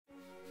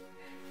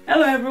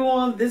Hello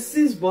everyone, this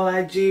is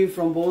Bolaji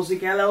from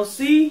Bosic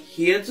LLC,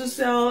 here to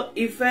sell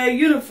Ife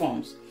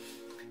uniforms.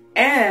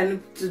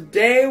 And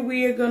today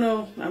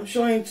I'm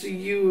showing to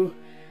you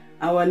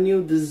our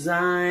new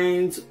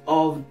designs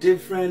of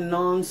different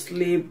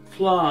non-slip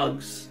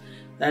clogs.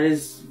 That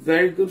is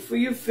very good for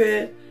your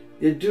fit.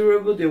 They're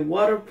durable, they're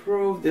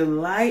waterproof, they're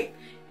light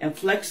and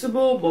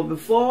flexible. But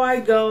before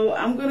I go,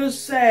 I'm gonna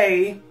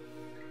say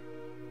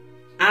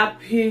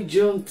Happy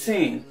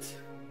Juneteenth.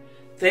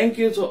 Thank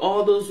you to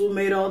all those who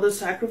made all the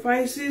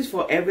sacrifices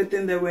for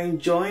everything that we're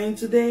enjoying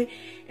today.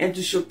 And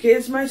to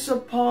showcase my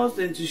support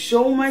and to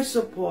show my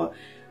support,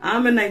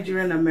 I'm a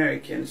Nigerian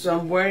American. So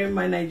I'm wearing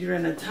my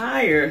Nigerian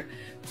attire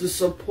to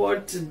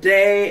support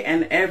today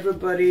and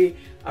everybody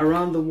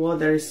around the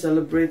world that is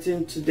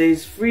celebrating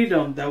today's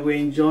freedom that we're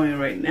enjoying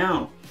right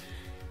now.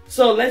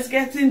 So let's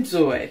get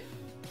into it.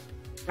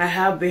 I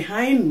have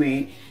behind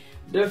me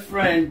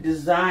different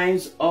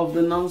designs of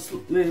the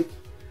non-slip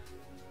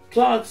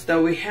clogs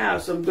that we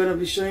have, so I'm going to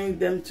be showing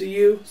them to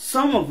you,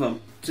 some of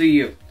them to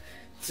you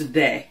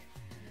today.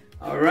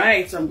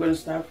 Alright, so I'm going to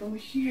start from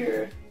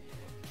here.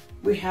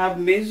 We have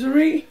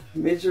Misery.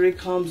 Misery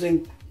comes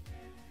in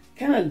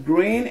kind of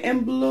green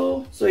and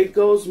blue, so it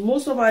goes,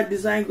 most of our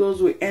design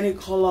goes with any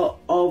color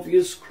of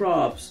your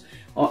scrubs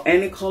or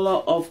any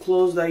color of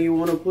clothes that you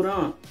want to put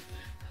on.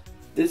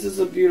 This is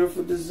a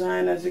beautiful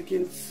design. As you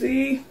can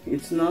see,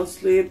 it's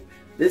non-slip.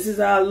 This is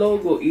our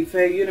logo, Ife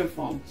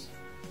Uniforms.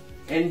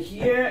 And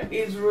here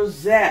is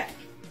Rosette.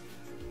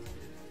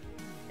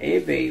 Hey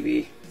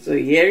baby. So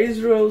here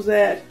is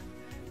Rosette.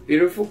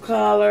 Beautiful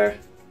color.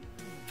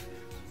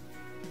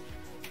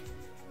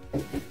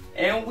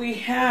 And we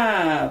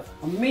have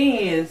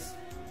Miss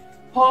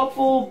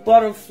Purple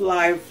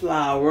Butterfly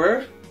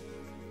Flower.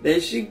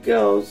 There she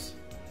goes.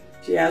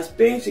 She has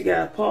pink, she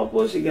got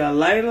purple, she got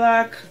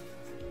lilac.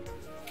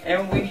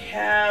 And we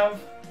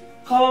have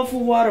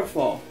Colorful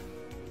Waterfall.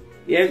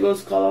 Here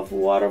goes Colorful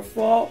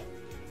Waterfall.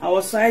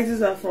 Our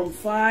sizes are from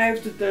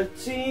 5 to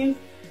 13.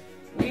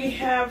 We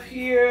have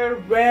here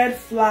Red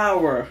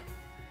Flower.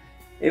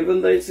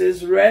 Even though it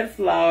says Red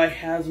Flower, it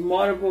has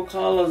multiple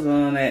colors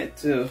on it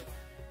too.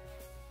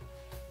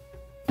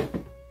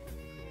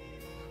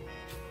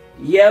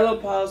 Yellow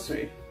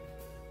Parsley.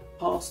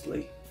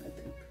 Parsley, I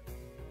think.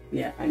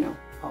 Yeah, I know.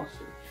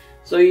 Parsley.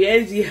 So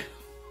here's yellow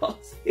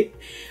parsley.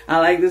 I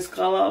like this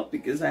color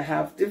because I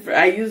have different.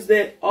 I used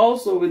it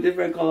also with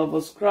different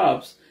colorful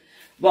scrubs.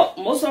 But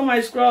most of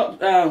my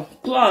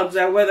clogs,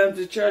 I wear them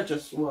to church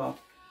as well.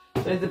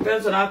 So it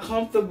depends on how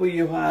comfortable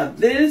you are.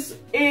 This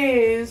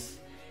is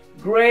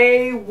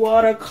gray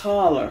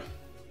watercolor.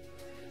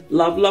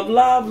 Love, love,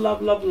 love,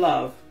 love, love,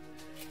 love.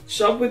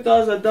 Shop with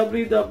us at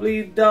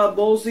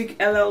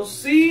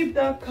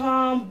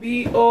www.bosicllc.com,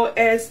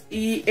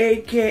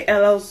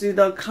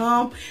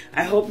 BOSEAKLLC.com.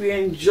 I hope you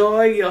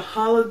enjoy your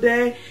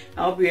holiday.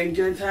 I hope you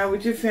enjoy time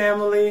with your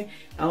family.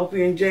 I hope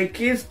you enjoy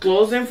kids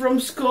closing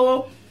from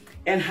school.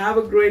 And have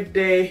a great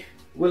day.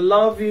 We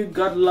love you.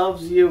 God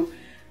loves you.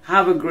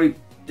 Have a great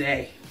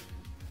day.